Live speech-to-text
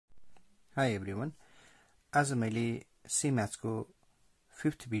Hi everyone. आज मैले C maths को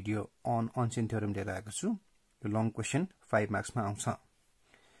 5th video on unchain theorem लिएर आएको छु। यो लङ क्वेशन 5 मार्क्स मा आउँछ।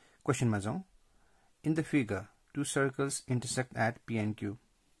 क्वेशनमा जाउँ। In the figure two circles intersect at P and Q.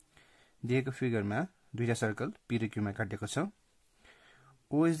 दिएको फिगरमा दुईटा सर्कल पी र क्यू मा काटेको छ।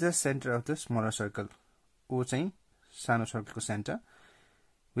 ओ is the centre of the smaller circle. ओ चाहिँ सानो सर्कलको centre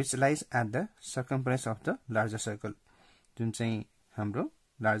which lies at the सर्कम्फरेन्स of the larger circle, जुन चाहिँ हाम्रो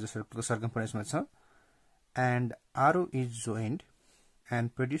लार्जर सर्कलको सर्कम्फरेन्समा छ। एन्ड आरो is joined and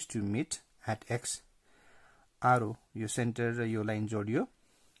produce to meet at x. आरो यो सेन्टर र यो लाइन जोडियो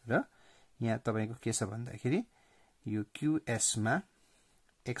र यहाँ तपाईको के छ भन्दाखेरि यो क्यूएस मा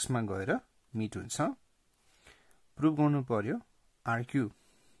एक्स मा गएर मिट हुन्छ। प्रुभ गर्नु पर्यो आरक्यू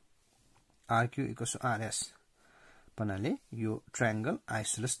इक्वल्स टु आरएस भन्नाले यो ट्रायंगल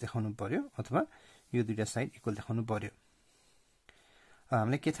आइसोसलेस देखाउनु पर्यो अथवा यो दुईटा साइड इक्वल देखाउनु पर्यो।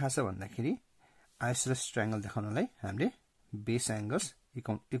 हामीले के थाहा छ भन्दाखेरि आइसोसलेस ट्रायंगल देखाउनलाई हामीले बेस एंगल्स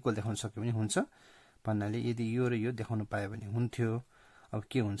इक्वल देखाउन सक्यो भने हुन्छ भन्नाले यदि यो र यो देखाउन पाए भने हुन्थ्यो। अब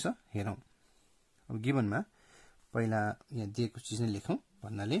के हुन्छ हेरौं। अब गिभनमा पहिला यहाँ दिएको चीज नै लेखौं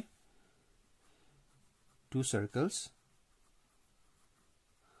भन्नाले two circles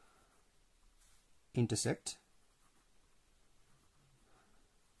intersect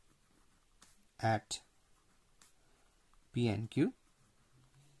at P and Q.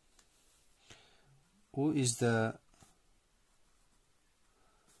 O is the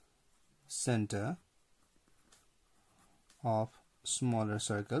center of smaller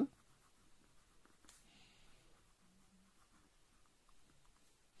circle.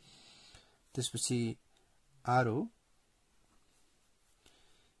 त्यसपछि arrow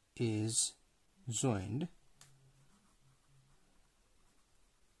is joined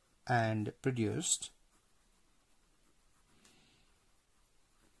and produced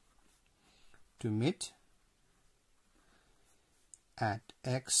to meet at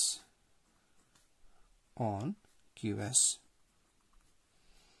X on QS.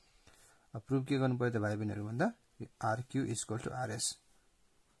 अब प्रुभ के गर्नु पर्यो त भाइ बहिनीहरु भन्दा RQ is equal to RS।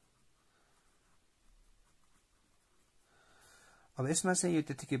 अब यसमा चाहिँ यो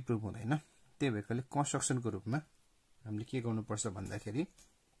त्यतिकै प्रुभ हुँदैन, त्यही भएकाले कन्स्ट्रक्सनको रूपमा हामीले के गर्नु पर्छ भन्दाखेरि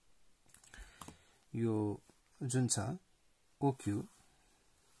यो जुन छ OQ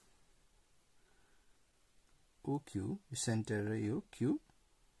सेन्टर र यो Q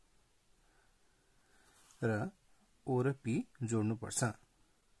र O र P जोड्नु पर्छ।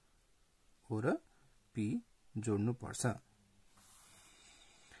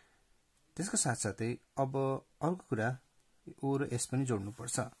 त्यसको साथसाथै अब अर्को कुरा O र S पनि जोड्नु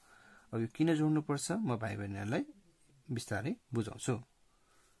पर्छ। अब यो किन जोड्नु पर्छ म भाइ बहिनीहरुलाई विस्तारै बुझाउँछु।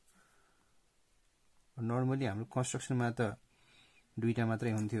 नर्मली हाम्रो कन्स्ट्रक्सनमा त दुईटा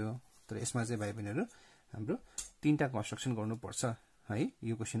मात्रै हुन्थ्यो, तर यसमा चाहिँ भाइ बहिनीहरु हाम्रो तीनटा कन्स्ट्रक्सन गर्नु पर्छ है।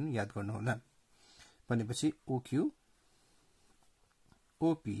 यो क्वेशन याद गर्नु होला। भनेपछि OQ,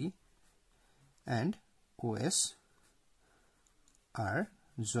 OP and OS are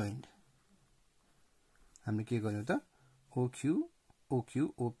joined। हामीले के गर्यौं त OQ,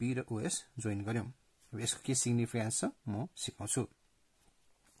 OP र OS जोइन गर्यौं। अब यसको के सिग्निफिकेन्स छ म सिकाउँछु।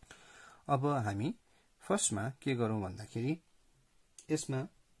 अब हामी फर्स्टमा के गरौं भन्दाखेरि यसमा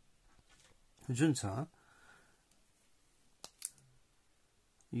जुन छ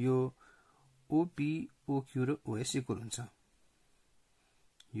यो OP, OQ र OS इक्वल हुन्छ।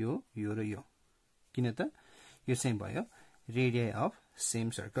 यो र यो किन त यो चाहिँ भयो रेडियाई अफ सेम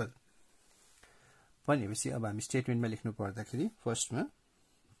सर्कल। भनेपछि अब हामी स्टेटमेन्टमा लेख्नु पर्दाखेरि फर्स्टमा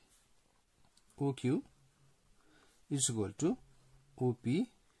OQ is equal to OP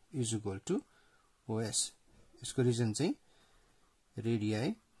is equal to OS। यसको रिजन चाहिँ रेडियाई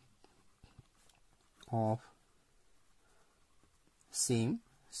अफ सेम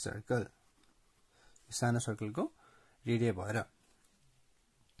सर्कल, सानो सर्कलको रेडियाई भएर।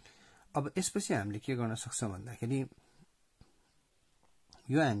 अब यसपछि हामीले के गर्न सक्छौं भन्दाखेरि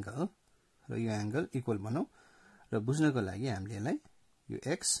यो एंगल र यो एंगल इक्वल बनाऊ र बुझ्नको लागि हामीले यसलाई यो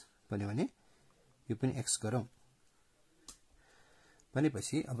x भन्यो भने यो पनि x गरौं।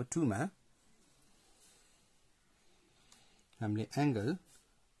 भनेपछि अब 2 मा हामीले angle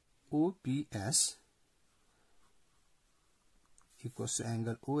OPS equals to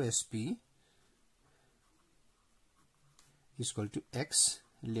angle OSP is equal to x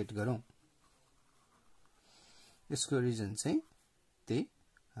late गरौं। यसको रिजन चाहिँ त्यही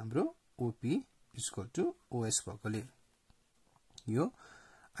हाम्रो OP is equal to OS भएकोले, यो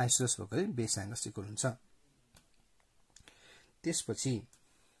आइसोसलेस भएकोले बेस एंगल्स इक्वल हुन्छ। त्यसपछि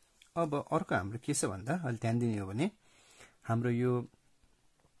अब अर्को हाम्रो के छ भन्दा अलि ध्यान दिने हो भने हाम्रो यो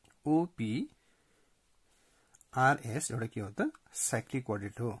OPRS एउटा के हो त साइक्लिक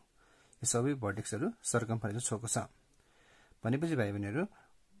कोअर्डिनेट हो यो सबै भर्टेक्सहरु सर्कमफरेन्समा छोएको छ भनेपछि भाइ बहिनीहरु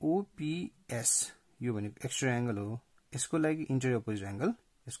OPS यो भनेको एक्स्ट्रा एंगल हो यसको लागि इन्टेरियर अपोजिट एंगल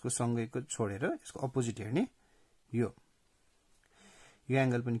यसको सँगैको छोडेर यसको अपोजिट हेर्ने यो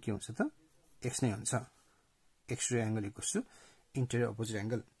एंगल पनि के हुन्छ त x नै हुन्छ extra angle equals to interior opposite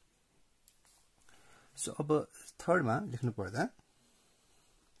angle so अब थर्ड मा लेख्नु पर्दा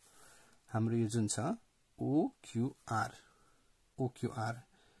हाम्रो यो जुन छ OQR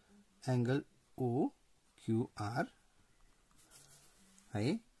एंगल OQR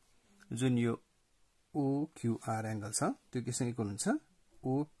है जुन यो OQR एंगल छ त्यो केसँग इक्वल हुन्छ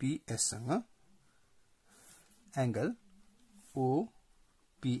OPS सँग एंगल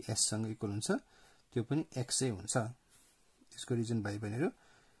OPS सँग इक्वल हुन्छ त्यो पनि x नै हुन्छ यसको रिजन भाइ बहिनीहरु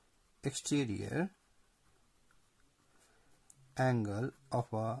exterior angle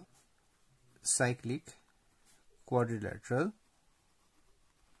of a cyclic quadrilateral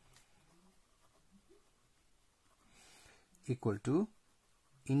equal to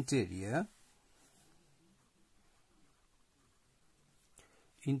interior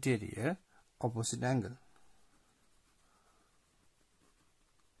opposite angle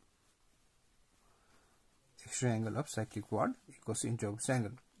extra angle of cyclic quad equals to interior opposite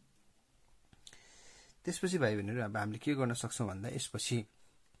angle त्यसपछि भाइ बहिनीहरु अब हामीले के गर्न सक्छौं भन्दा यसपछि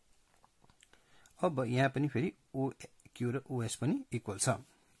अब यहाँ पनि फेरि OQ र OS पनि इक्वल छ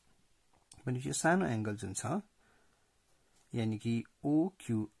भनेपछि यो सानो एंगल जुन छ यानी कि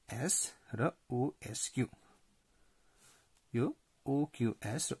OQS र OSQ यो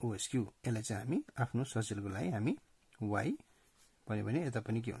OQS र OSQ यसलाई चाहिँ हामी आफ्नो सजिलोको लागि हामी y भन्यो भने यता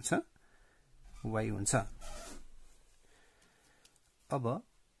पनि के हुन्छ y हुन्छ अब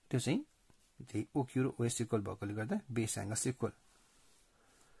त्यो चाहिँ OQ र OS इक्वल भएकोले गर्दा बेस एंगल्स इक्वल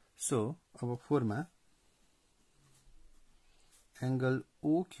सो अब 4 मा angle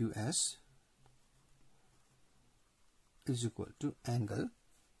OQS is equal to angle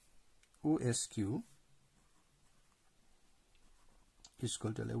OSQ is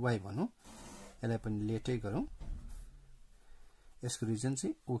equal to y भनौं यसलाई पनि लेटै गरौं यसको रिजन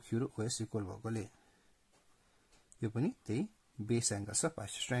चाहिँ OQ र OS इक्वल भएकोले यो पनि त्यही बेस एंगल छ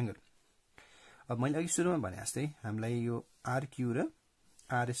पार्शियल एंगल अब मैले अघि सुरुमा भने जस्तै हामीलाई यो RQ र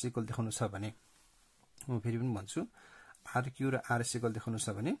RS इक्वल देखाउनु छ भने म फेरि पनि भन्छु RQ र RS इक्वल देखाउनु छ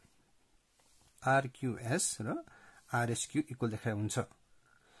भने RQS र RSQ इक्वल देखाइ हुन्छ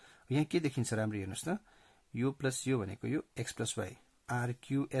यहाँ के देखिन्छ राम्ररी हेर्नुस् त यो प्लस यो भनेको यो x + y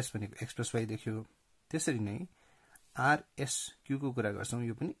RQS भनेको x + y देखियो त्यसरी नै RSQ को कुरा गर्छौं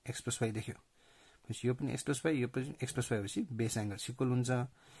यो पनि x + y देखियो पछि यो पनि x + y यो पनि x + y भएपछि बेस एंगल इक्वल हुन्छ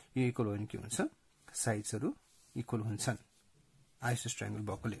यो इक्वल हो भने के हुन्छ साइड्सहरु इक्वल हुन्छन् आइसोस ट्रायंगल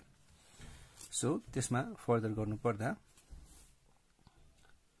भएकोले सो त्यसमा फर्दर गर्नु पर्दा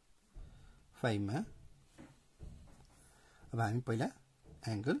 5 मा अब हामी पहिला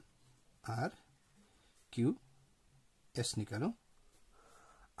एंगल RQS निकालौं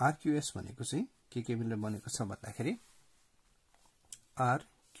RQS भनेको चाहिँ के मिलेर बनेको छ भन्दाखेरि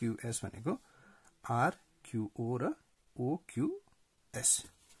RQS भनेको RQO र OQS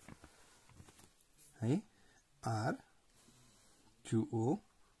है RQO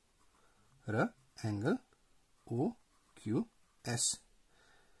र एंगल OQS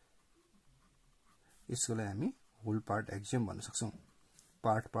यसको लागि हामी होल पार्ट एक्सियम भन्न सक्छौं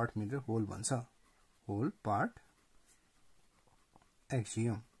पार्ट मिलेर होल भन्छ whole part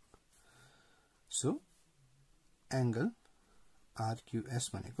axiom so angle RQS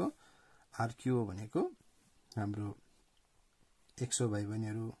भनेको RQO भनेको हाम्रो XO भाइ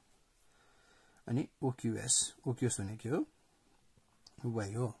बहिनीहरु अनि OQS भनेको हो y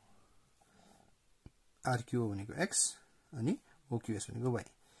हो RQO भनेको x अनि OQS भनेको y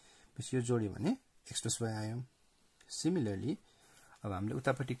पछि यो जोड्यो भने x + y आयो सिमिलरली अब हामीले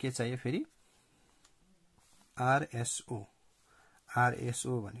उतापटि के चाहियो फेरि RSO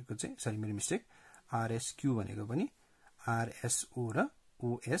भनेको चाहिँ सरी मेरो मिस्टेक RSQ भनेको पनि RSO र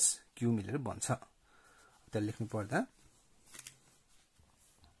OSQ मिलेर बन्छ त्यसले लेख्नु पर्दा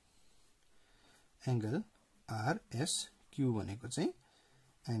एंगल RSQ भनेको चाहिँ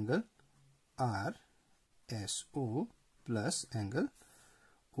angle RSO plus angle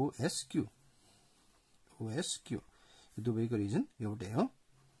OSQ यो दुवैको रिजन एउटै हो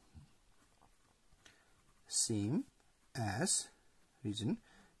सेम एज रिजन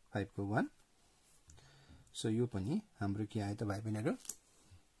 5 को 1 सो यो पनि हाम्रो के आयो त भाइ बहिनीहरु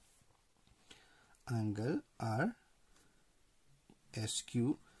एंगल RSQ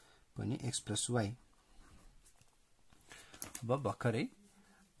पनि x + y अब भर्खरै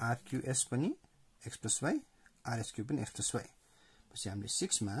RQS पनि x plus y, RSQ पनि x plus y. पछि हामीले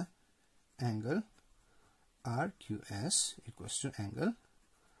 6 मा angle RQS equals to angle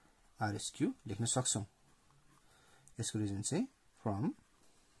RSQ लेख्न सक्छौं. यसको रिजन चाहिँ from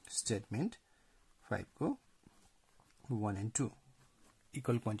statement 5 को 1 and 2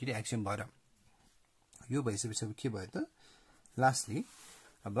 equal quantity axiom भएर. यो भइसकेपछि अब के भयो त लास्टली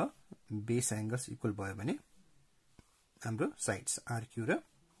अब बेस एंगल्स इक्वल भयो भने हाम्रो साइड्स RQ र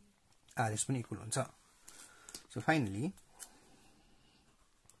RS पनि इक्वल हुन्छ. So finally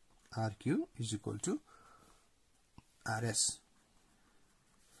RQ is equal to RS.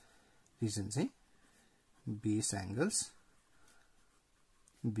 Reason चाहिँ base angles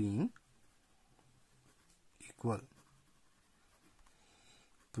being equal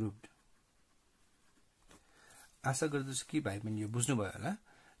proved. आशा गर्दछु कि भाइ बहिनी यो बुझ्नु भयो होला.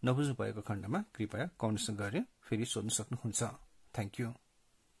 नबुझ्नु भएको खण्डमा कृपया कमेन्ट्स गरी फेरि सोध्न सक्नुहुन्छ. Thank you.